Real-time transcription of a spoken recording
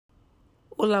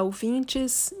Olá,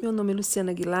 ouvintes. Meu nome é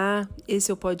Luciana Aguilar. Esse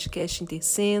é o podcast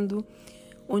Intercendo,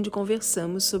 onde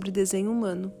conversamos sobre desenho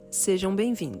humano. Sejam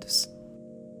bem-vindos.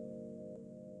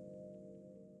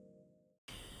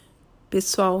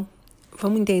 Pessoal,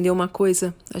 vamos entender uma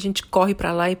coisa? A gente corre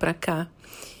para lá e para cá.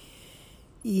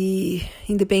 E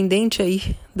independente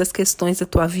aí das questões da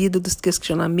tua vida, dos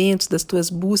questionamentos, das tuas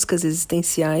buscas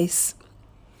existenciais,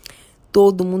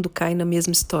 todo mundo cai na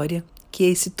mesma história, que é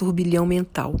esse turbilhão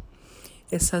mental.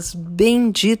 Essas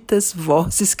benditas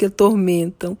vozes que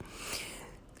atormentam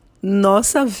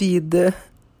nossa vida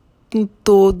com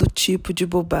todo tipo de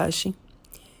bobagem.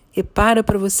 Repara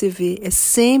para você ver, é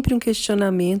sempre um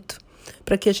questionamento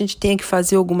para que a gente tenha que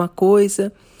fazer alguma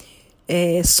coisa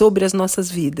sobre as nossas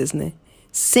vidas, né?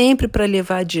 Sempre para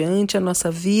levar adiante a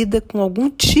nossa vida com algum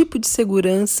tipo de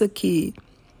segurança que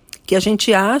a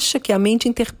gente acha, que a mente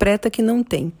interpreta que não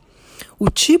tem. O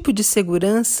tipo de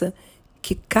segurança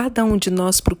que cada um de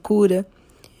nós procura,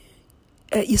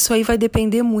 isso aí vai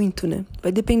depender muito, né?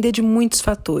 Vai depender de muitos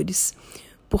fatores,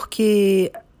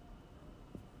 porque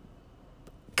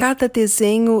cada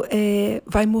desenho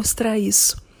vai mostrar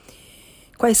isso.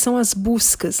 Quais são as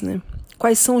buscas, né?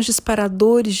 Quais são os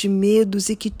disparadores de medos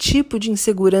e que tipo de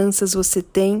inseguranças você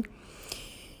tem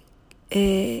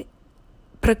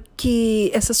para que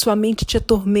essa sua mente te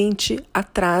atormente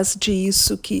atrás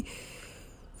disso que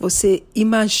você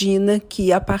imagina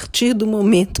que a partir do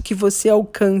momento que você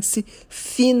alcance,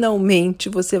 finalmente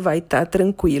você vai estar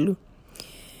tranquilo.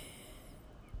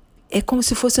 É como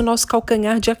se fosse o nosso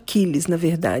calcanhar de Aquiles, na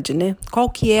verdade, né? Qual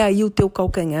que é aí o teu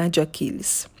calcanhar de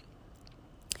Aquiles?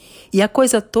 E a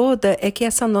coisa toda é que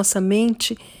essa nossa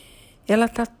mente, ela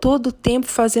está todo o tempo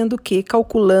fazendo o quê?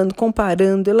 Calculando,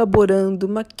 comparando, elaborando,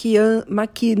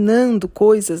 maquinando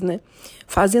coisas, né?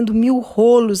 Fazendo 1000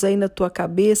 rolos aí na tua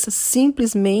cabeça,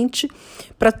 simplesmente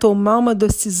para tomar uma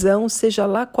decisão, seja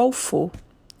lá qual for.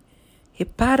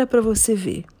 Repara para você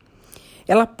ver.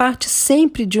 Ela parte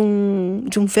sempre de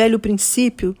um velho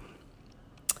princípio.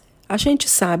 A gente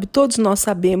sabe, todos nós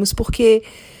sabemos, porque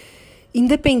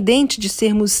independente de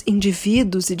sermos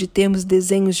indivíduos e de termos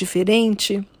desenhos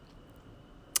diferentes,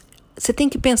 você tem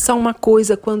que pensar uma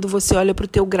coisa quando você olha para o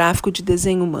teu gráfico de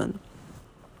desenho humano.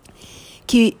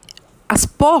 Que as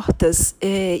portas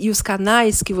e os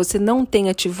canais que você não tem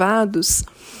ativados,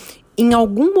 em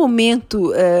algum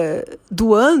momento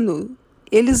do ano,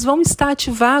 eles vão estar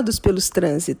ativados pelos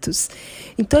trânsitos.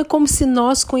 Então é como se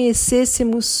nós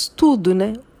conhecêssemos tudo,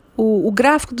 né? O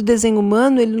gráfico do desenho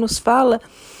humano, ele nos fala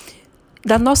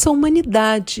da nossa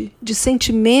humanidade, de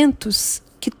sentimentos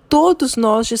que todos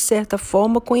nós, de certa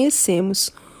forma, conhecemos,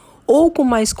 ou com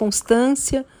mais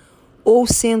constância, ou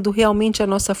sendo realmente a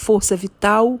nossa força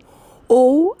vital,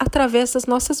 ou através das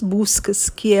nossas buscas,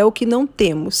 que é o que não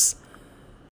temos.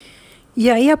 E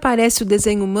aí aparece o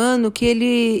desenho humano que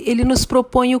ele nos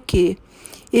propõe o quê?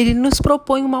 Ele nos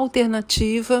propõe uma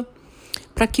alternativa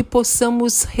para que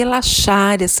possamos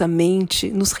relaxar essa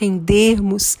mente, nos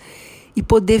rendermos e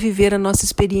poder viver a nossa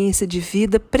experiência de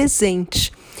vida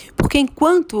presente. Porque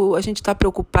enquanto a gente está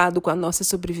preocupado com a nossa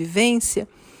sobrevivência,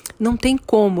 não tem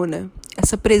como, né?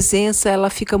 Essa presença ela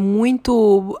fica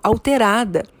muito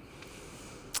alterada.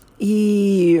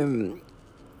 E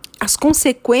as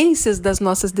consequências das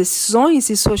nossas decisões,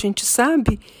 isso a gente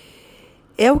sabe,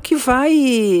 é o que vai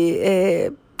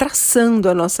traçando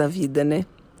a nossa vida, né?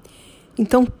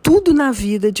 Então, tudo na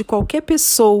vida de qualquer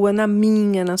pessoa, na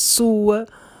minha, na sua,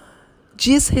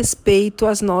 diz respeito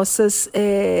às nossas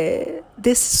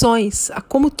decisões, a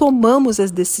como tomamos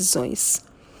as decisões.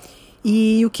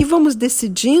 E o que vamos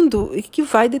decidindo é que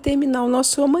vai determinar o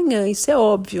nosso amanhã, isso é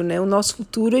óbvio, né? O nosso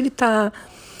futuro ele está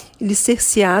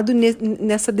cerceado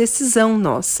nessa decisão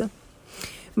nossa.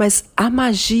 Mas a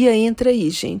magia entra aí,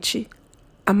 gente.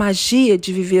 A magia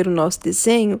de viver o nosso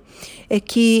desenho é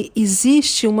que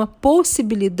existe uma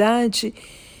possibilidade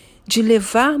de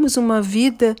levarmos uma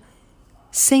vida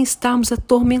sem estarmos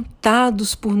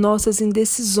atormentados por nossas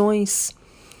indecisões.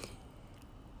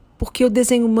 Porque o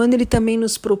desenho humano ele também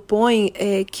nos propõe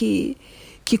que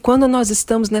quando nós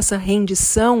estamos nessa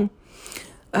rendição,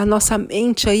 a nossa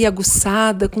mente aí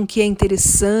aguçada com o que é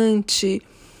interessante,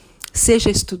 seja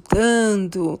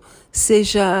estudando,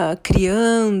 seja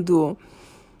criando,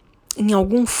 em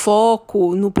algum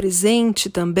foco no presente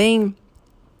também,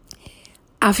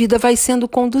 a vida vai sendo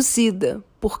conduzida,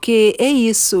 porque é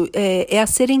isso, é a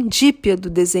serendípia do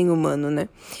desenho humano, né?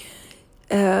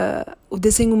 O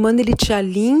desenho humano ele te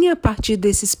alinha a partir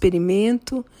desse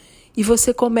experimento e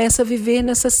você começa a viver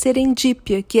nessa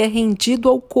serendípia, que é rendido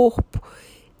ao corpo.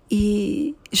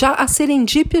 E já a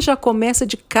serendípia já começa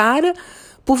de cara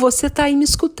por você estar aí me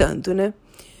escutando, né?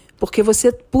 porque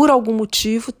você, por algum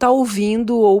motivo, está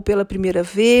ouvindo, ou pela primeira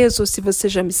vez, ou se você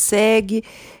já me segue,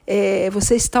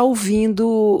 você está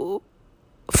ouvindo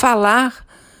falar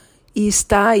e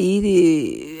está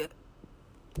aí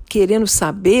querendo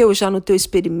saber, ou já no teu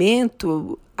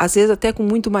experimento, às vezes até com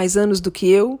muito mais anos do que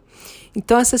eu.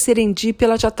 Então essa serendípia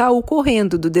ela já está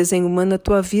ocorrendo do desenho humano na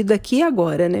tua vida aqui e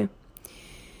agora, né?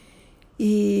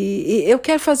 E eu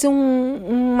quero fazer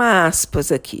uma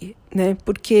aspas aqui, né?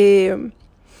 Porque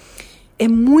é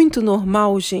muito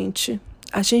normal, gente,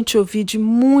 a gente ouvir de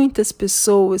muitas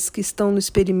pessoas que estão no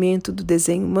experimento do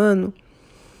desenho humano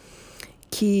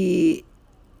que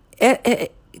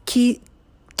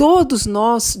todos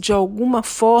nós, de alguma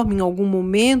forma, em algum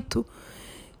momento,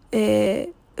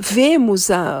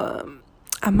 vemos a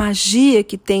magia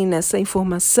que tem nessa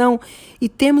informação e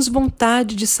temos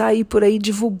vontade de sair por aí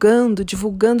divulgando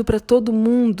para todo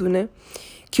mundo, né?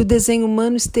 Que o desenho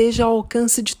humano esteja ao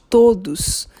alcance de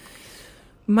todos.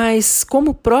 Mas,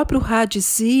 como o próprio Ra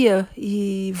dizia,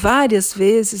 e várias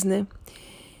vezes, né?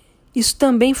 Isso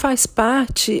também faz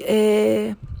parte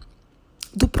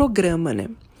do programa, né?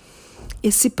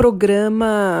 Esse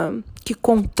programa que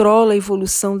controla a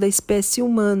evolução da espécie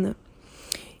humana.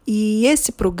 E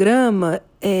esse programa,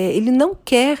 ele não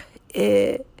quer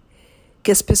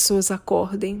que as pessoas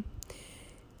acordem.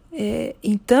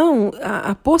 Então,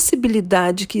 a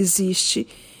possibilidade que existe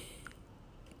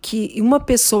que uma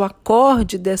pessoa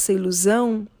acorde dessa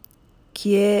ilusão,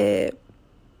 que é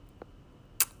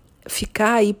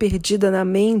ficar aí perdida na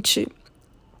mente,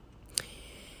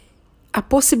 a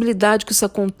possibilidade que isso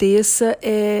aconteça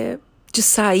de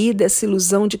sair dessa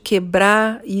ilusão, de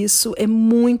quebrar isso, é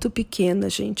muito pequena,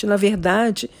 gente. Na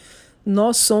verdade,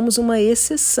 nós somos uma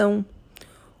exceção.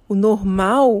 O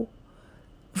normal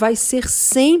vai ser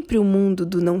sempre o mundo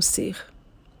do não ser.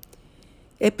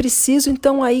 É preciso,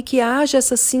 então, aí que haja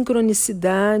essa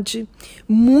sincronicidade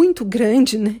muito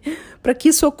grande, né? Para que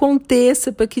isso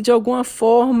aconteça, para que, de alguma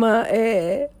forma,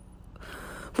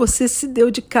 você se deu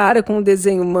de cara com o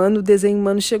desenho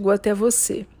humano chegou até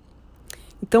você.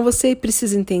 Então, você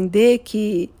precisa entender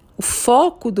que o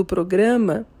foco do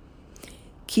programa,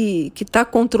 que está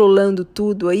controlando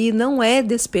tudo aí, não é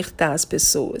despertar as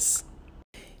pessoas.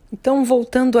 Então,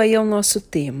 voltando aí ao nosso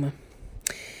tema.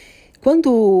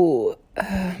 Quando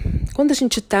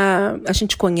a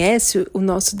gente conhece o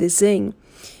nosso desenho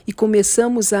e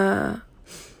começamos a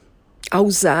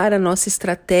usar a nossa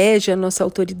estratégia, a nossa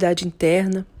autoridade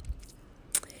interna,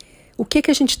 o que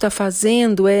a gente está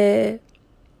fazendo é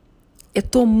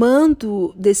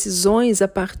tomando decisões a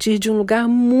partir de um lugar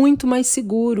muito mais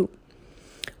seguro,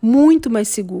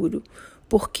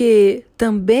 porque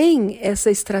também essa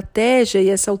estratégia e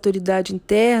essa autoridade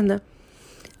interna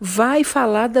vai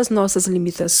falar das nossas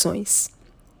limitações.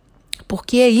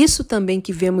 Porque é isso também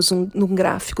que vemos num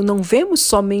gráfico. Não vemos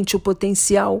somente o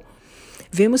potencial,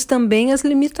 vemos também as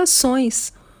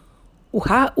limitações. O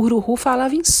Uruhu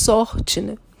falava em sorte,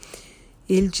 né?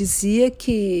 Ele dizia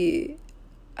que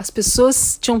as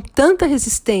pessoas tinham tanta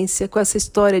resistência com essa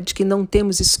história de que não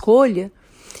temos escolha,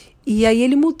 e aí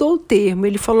ele mudou o termo.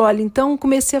 Ele falou, olha, então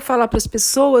comecei a falar para as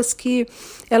pessoas que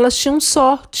elas tinham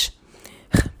sorte.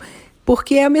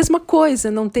 Porque é a mesma coisa,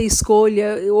 não ter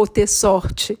escolha ou ter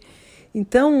sorte.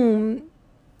 Então,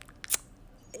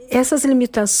 essas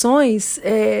limitações,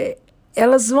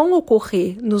 elas vão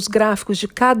ocorrer nos gráficos de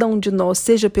cada um de nós,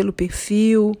 seja pelo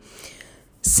perfil,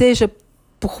 seja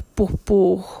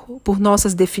por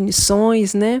nossas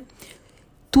definições, né?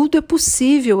 Tudo é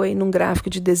possível aí num gráfico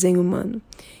de desenho humano.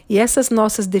 E essas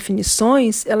nossas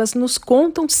definições, elas nos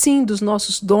contam, sim, dos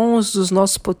nossos dons, dos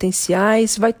nossos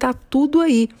potenciais, vai estar tudo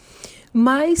aí.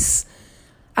 Mas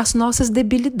as nossas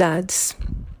debilidades.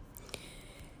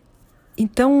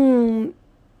 Então,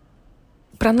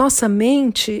 para nossa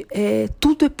mente,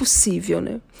 tudo é possível,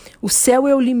 né? O céu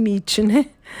é o limite, né?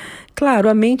 Claro,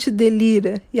 a mente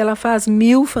delira e ela faz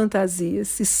 1000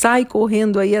 fantasias e sai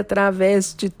correndo aí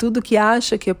através de tudo que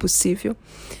acha que é possível.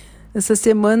 Essa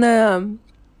semana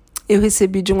eu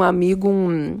recebi de um amigo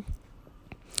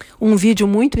um vídeo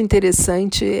muito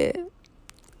interessante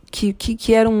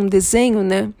que era um desenho,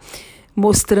 né?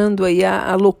 Mostrando aí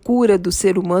a loucura do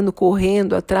ser humano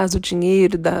correndo atrás do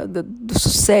dinheiro, do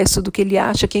sucesso, do que ele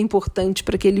acha que é importante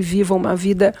para que ele viva uma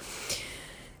vida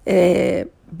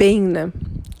bem, né?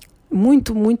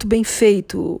 Muito, muito bem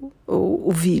feito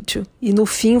o vídeo. E no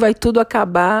fim vai tudo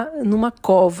acabar numa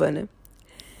cova, né?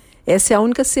 Essa é a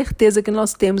única certeza que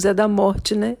nós temos, é da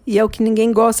morte, né? E é o que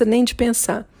ninguém gosta nem de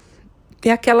pensar.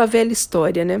 É aquela velha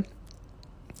história, né?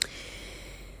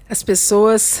 As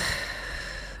pessoas,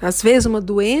 às vezes uma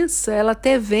doença, ela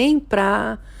até vem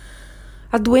para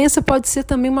A doença pode ser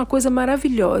também uma coisa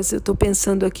maravilhosa. Eu estou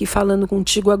pensando aqui, falando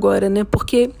contigo agora, né?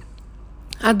 Porque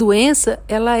a doença,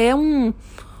 ela é um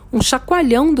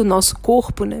chacoalhão do nosso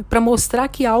corpo, né? Para mostrar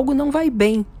que algo não vai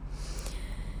bem.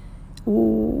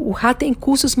 O Ra tem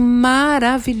cursos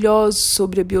maravilhosos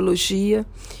sobre a biologia,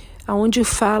 onde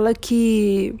fala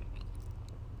que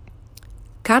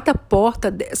cada porta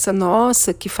dessa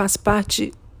nossa, que faz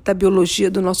parte da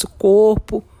biologia do nosso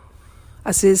corpo,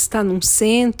 às vezes está num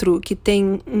centro que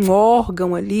tem um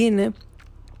órgão ali, né?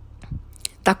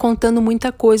 Está contando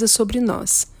muita coisa sobre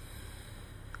nós.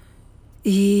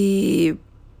 E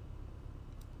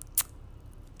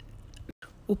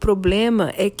o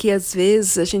problema é que às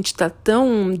vezes a gente está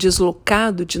tão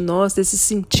deslocado de nós, desse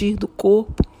sentir do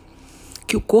corpo,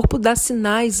 que o corpo dá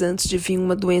sinais antes de vir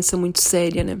uma doença muito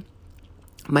séria, né?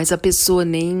 Mas a pessoa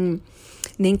nem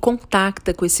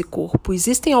contacta com esse corpo.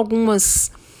 Existem alguns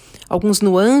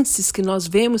nuances que nós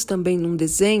vemos também num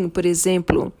desenho. Por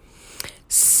exemplo,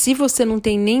 se você não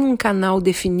tem nenhum canal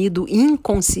definido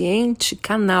inconsciente,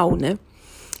 canal, né?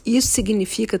 Isso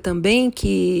significa também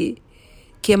que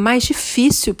é mais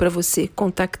difícil para você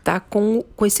contactar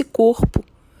com esse corpo.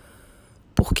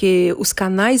 Porque os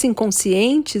canais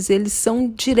inconscientes, eles são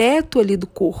direto ali do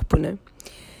corpo, né?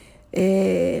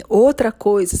 Outra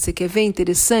coisa, você quer ver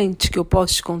interessante que eu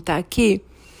posso te contar aqui?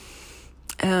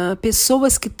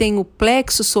 Pessoas que têm o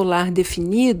plexo solar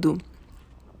definido,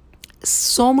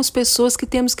 somos pessoas que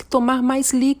temos que tomar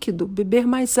mais líquido, beber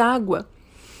mais água.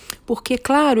 Porque,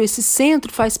 claro, esse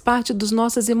centro faz parte das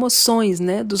nossas emoções,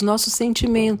 né? Dos nossos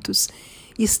sentimentos.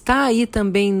 Está aí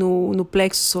também no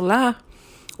plexo solar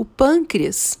o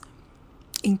pâncreas.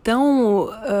 Então,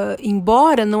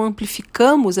 embora não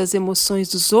amplificamos as emoções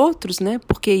dos outros, né?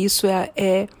 Porque isso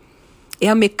é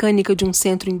a mecânica de um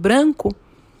centro em branco,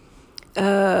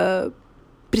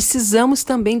 precisamos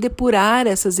também depurar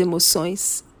essas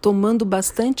emoções, tomando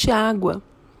bastante água.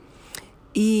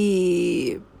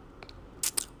 E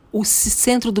o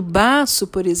centro do baço,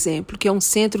 por exemplo, que é um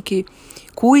centro que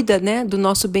cuida, né, do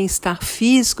nosso bem-estar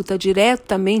físico, está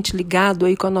diretamente ligado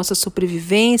aí com a nossa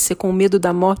sobrevivência, com o medo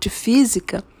da morte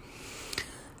física.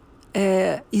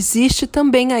 Existe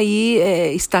também aí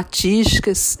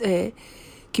estatísticas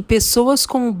que pessoas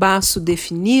com o baço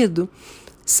definido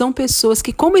são pessoas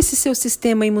que, como esse seu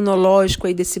sistema imunológico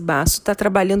aí desse baço está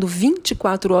trabalhando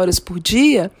 24 horas por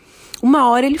dia, uma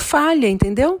hora ele falha,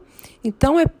 entendeu?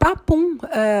 Então papum.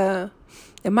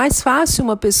 É mais fácil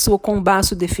uma pessoa com o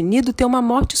baço definido ter uma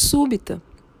morte súbita.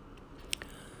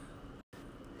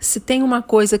 Se tem uma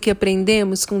coisa que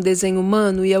aprendemos com o desenho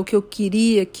humano, e é o que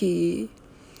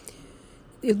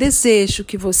eu desejo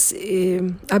que você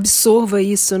absorva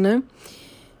isso, né?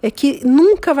 É que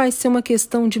nunca vai ser uma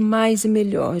questão de mais e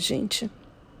melhor, gente.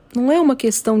 Não é uma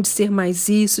questão de ser mais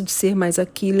isso, de ser mais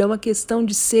aquilo, é uma questão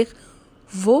de ser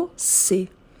você.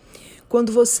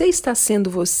 Quando você está sendo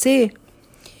você,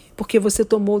 porque você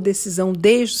tomou decisão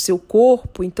desde o seu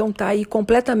corpo, então está aí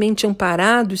completamente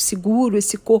amparado e seguro,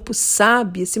 esse corpo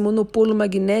sabe, esse monopólio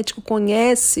magnético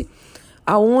conhece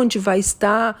aonde vai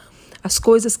estar as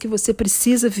coisas que você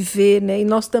precisa viver, né? E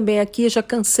nós também aqui, já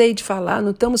cansei de falar,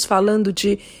 não estamos falando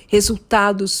de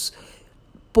resultados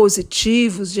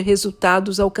positivos, de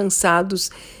resultados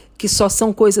alcançados que só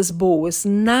são coisas boas.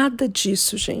 Nada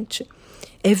disso, gente.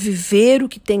 É viver o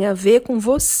que tem a ver com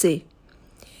você.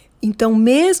 Então,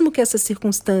 mesmo que essas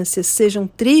circunstâncias sejam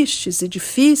tristes e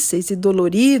difíceis e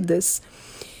doloridas,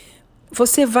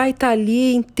 você vai estar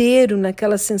ali inteiro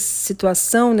naquela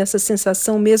situação, nessa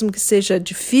sensação, mesmo que seja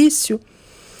difícil,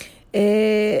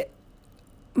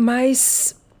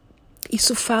 mas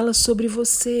isso fala sobre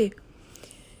você.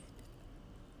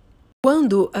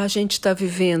 Quando a gente está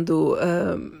vivendo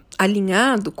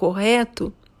alinhado,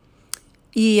 correto,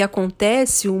 e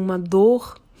acontece uma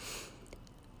dor,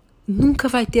 nunca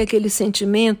vai ter aquele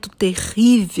sentimento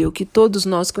terrível que todos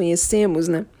nós conhecemos,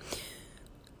 né?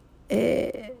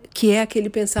 Que é aquele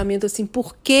pensamento assim,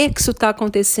 por que isso está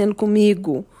acontecendo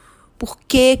comigo? Por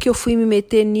que eu fui me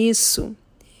meter nisso?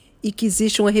 E que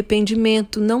existe um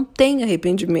arrependimento. Não tem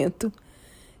arrependimento.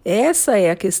 Essa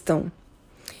é a questão.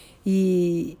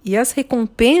 E as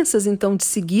recompensas, então, de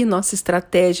seguir nossa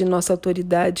estratégia e nossa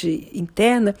autoridade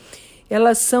interna,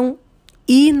 elas são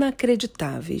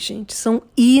inacreditáveis, gente. São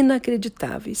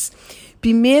inacreditáveis.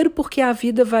 Primeiro porque a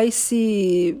vida vai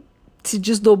se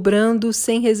desdobrando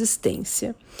sem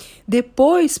resistência.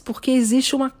 Depois porque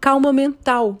existe uma calma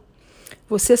mental.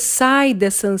 Você sai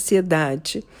dessa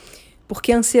ansiedade.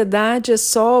 Porque a ansiedade é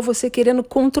só você querendo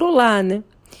controlar, né?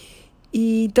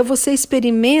 E então você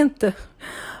experimenta,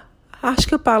 acho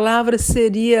que a palavra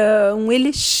seria um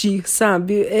elixir,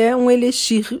 sabe? É um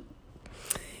elixir.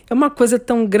 é uma coisa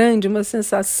tão grande, uma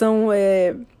sensação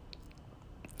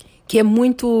que é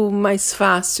muito mais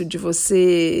fácil de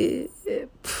você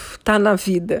estar na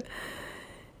vida.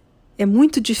 É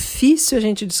muito difícil a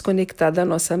gente desconectar da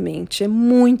nossa mente, é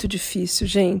muito difícil,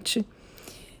 gente.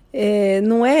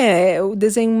 O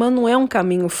desenho humano não é um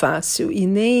caminho fácil e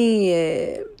nem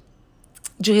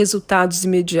de resultados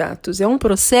imediatos. É um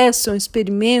processo, é um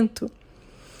experimento,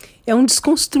 é um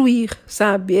desconstruir,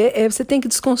 sabe? Você tem que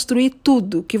desconstruir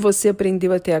tudo que você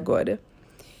aprendeu até agora.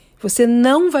 Você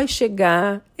não vai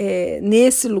chegar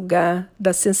nesse lugar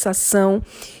da sensação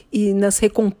e nas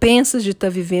recompensas de estar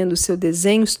vivendo o seu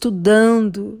desenho,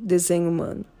 estudando desenho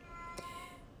humano.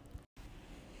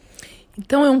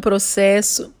 Então é um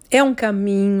processo, é um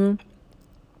caminho,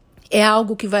 é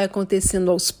algo que vai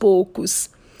acontecendo aos poucos,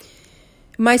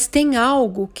 mas tem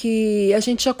algo que a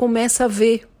gente já começa a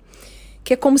ver,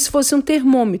 que é como se fosse um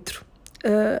termômetro.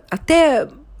 Até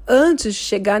antes de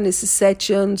chegar nesses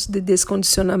 7 anos de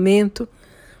descondicionamento,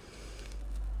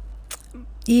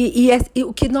 e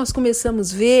o que nós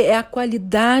começamos a ver é a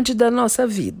qualidade da nossa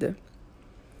vida.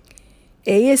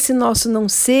 É esse nosso não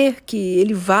ser que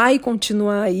ele vai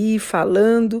continuar aí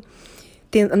falando,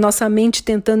 nossa mente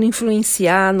tentando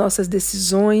influenciar nossas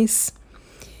decisões,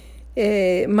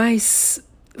 mas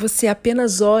você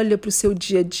apenas olha para o seu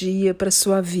dia a dia, para a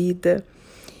sua vida,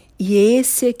 e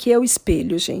esse aqui é o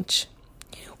espelho, gente.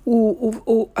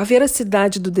 A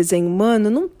veracidade do desenho humano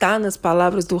não está nas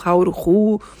palavras do Howard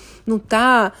Hu, não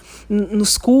está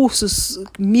nos cursos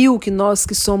 1000 que nós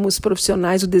que somos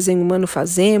profissionais do desenho humano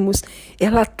fazemos,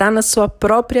 ela está na sua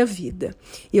própria vida.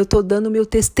 E eu estou dando meu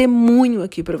testemunho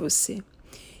aqui para você.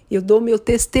 Eu dou meu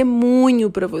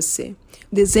testemunho para você.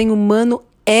 O desenho humano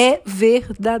é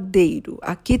verdadeiro.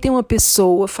 Aqui tem uma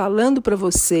pessoa falando para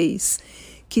vocês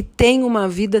que tem uma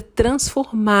vida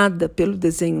transformada pelo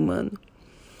desenho humano.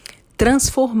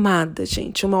 Transformada,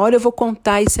 gente. Uma hora eu vou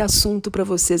contar esse assunto para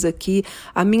vocês aqui.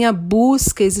 A minha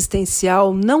busca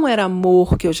existencial não era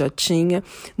amor que eu já tinha,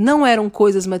 não eram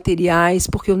coisas materiais,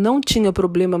 porque eu não tinha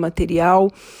problema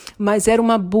material, mas era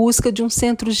uma busca de um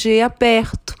centro G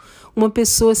aberto, uma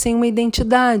pessoa sem uma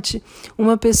identidade,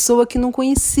 uma pessoa que não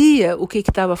conhecia o que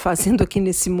estava fazendo aqui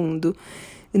nesse mundo.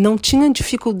 Não tinha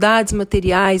dificuldades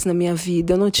materiais na minha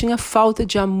vida, eu não tinha falta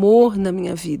de amor na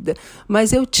minha vida,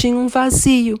 mas eu tinha um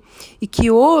vazio. E que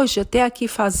hoje, até aqui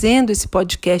fazendo esse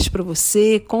podcast para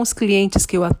você, com os clientes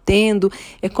que eu atendo,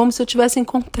 é como se eu tivesse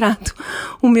encontrado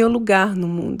o meu lugar no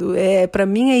mundo. Para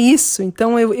mim é isso.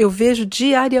 Então eu vejo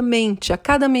diariamente, a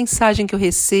cada mensagem que eu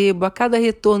recebo, a cada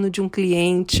retorno de um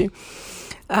cliente,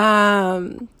 a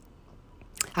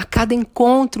cada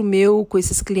encontro meu com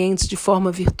esses clientes de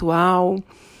forma virtual,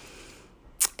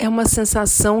 é uma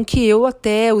sensação que eu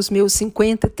até os meus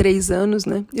 53 anos,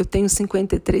 né? Eu tenho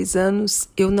 53 anos,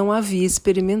 eu não havia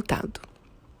experimentado.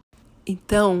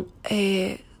 Então,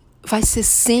 vai ser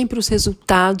sempre os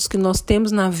resultados que nós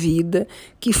temos na vida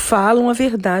que falam a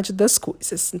verdade das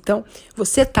coisas. Então,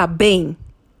 você está bem?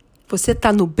 Você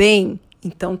está no bem?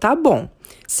 Então tá bom.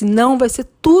 Senão vai ser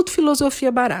tudo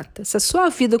filosofia barata. Se a sua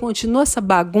vida continua essa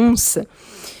bagunça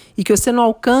e que você não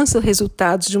alcança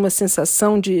resultados de uma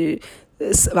sensação de...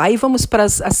 Aí vamos para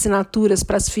as assinaturas,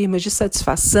 para as firmas de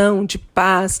satisfação, de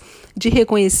paz, de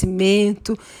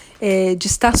reconhecimento, de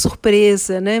estar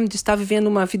surpresa, né? De estar vivendo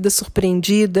uma vida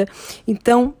surpreendida.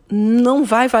 Então, não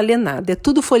vai valer nada. É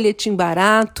tudo folhetim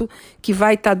barato que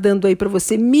vai estar dando aí para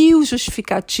você 1000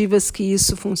 justificativas que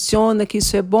isso funciona, que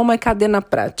isso é bom, mas cadê na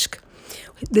prática?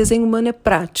 Desenho humano é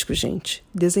prático, gente.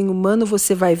 Desenho humano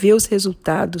você vai ver os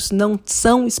resultados, não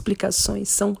são explicações,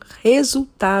 são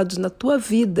resultados na tua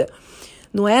vida.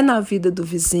 Não é na vida do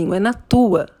vizinho, é na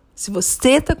tua. Se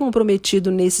você está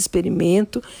comprometido nesse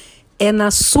experimento, é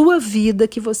na sua vida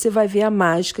que você vai ver a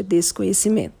mágica desse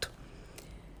conhecimento.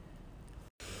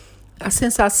 A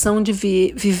sensação de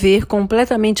viver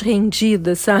completamente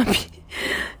rendida, sabe?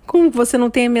 Como você não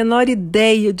tem a menor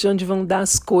ideia de onde vão dar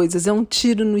as coisas. É um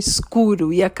tiro no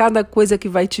escuro e a cada coisa que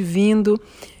vai te vindo,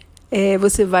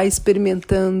 você vai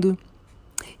experimentando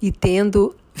e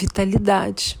tendo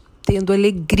vitalidade, tendo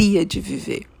alegria de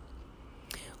viver.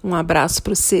 Um abraço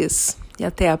para vocês e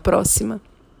até a próxima.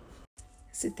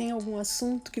 Se tem algum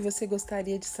assunto que você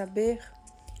gostaria de saber,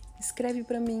 escreve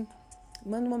para mim.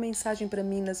 Manda uma mensagem para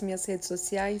mim nas minhas redes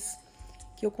sociais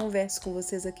que eu converso com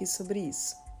vocês aqui sobre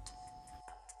isso.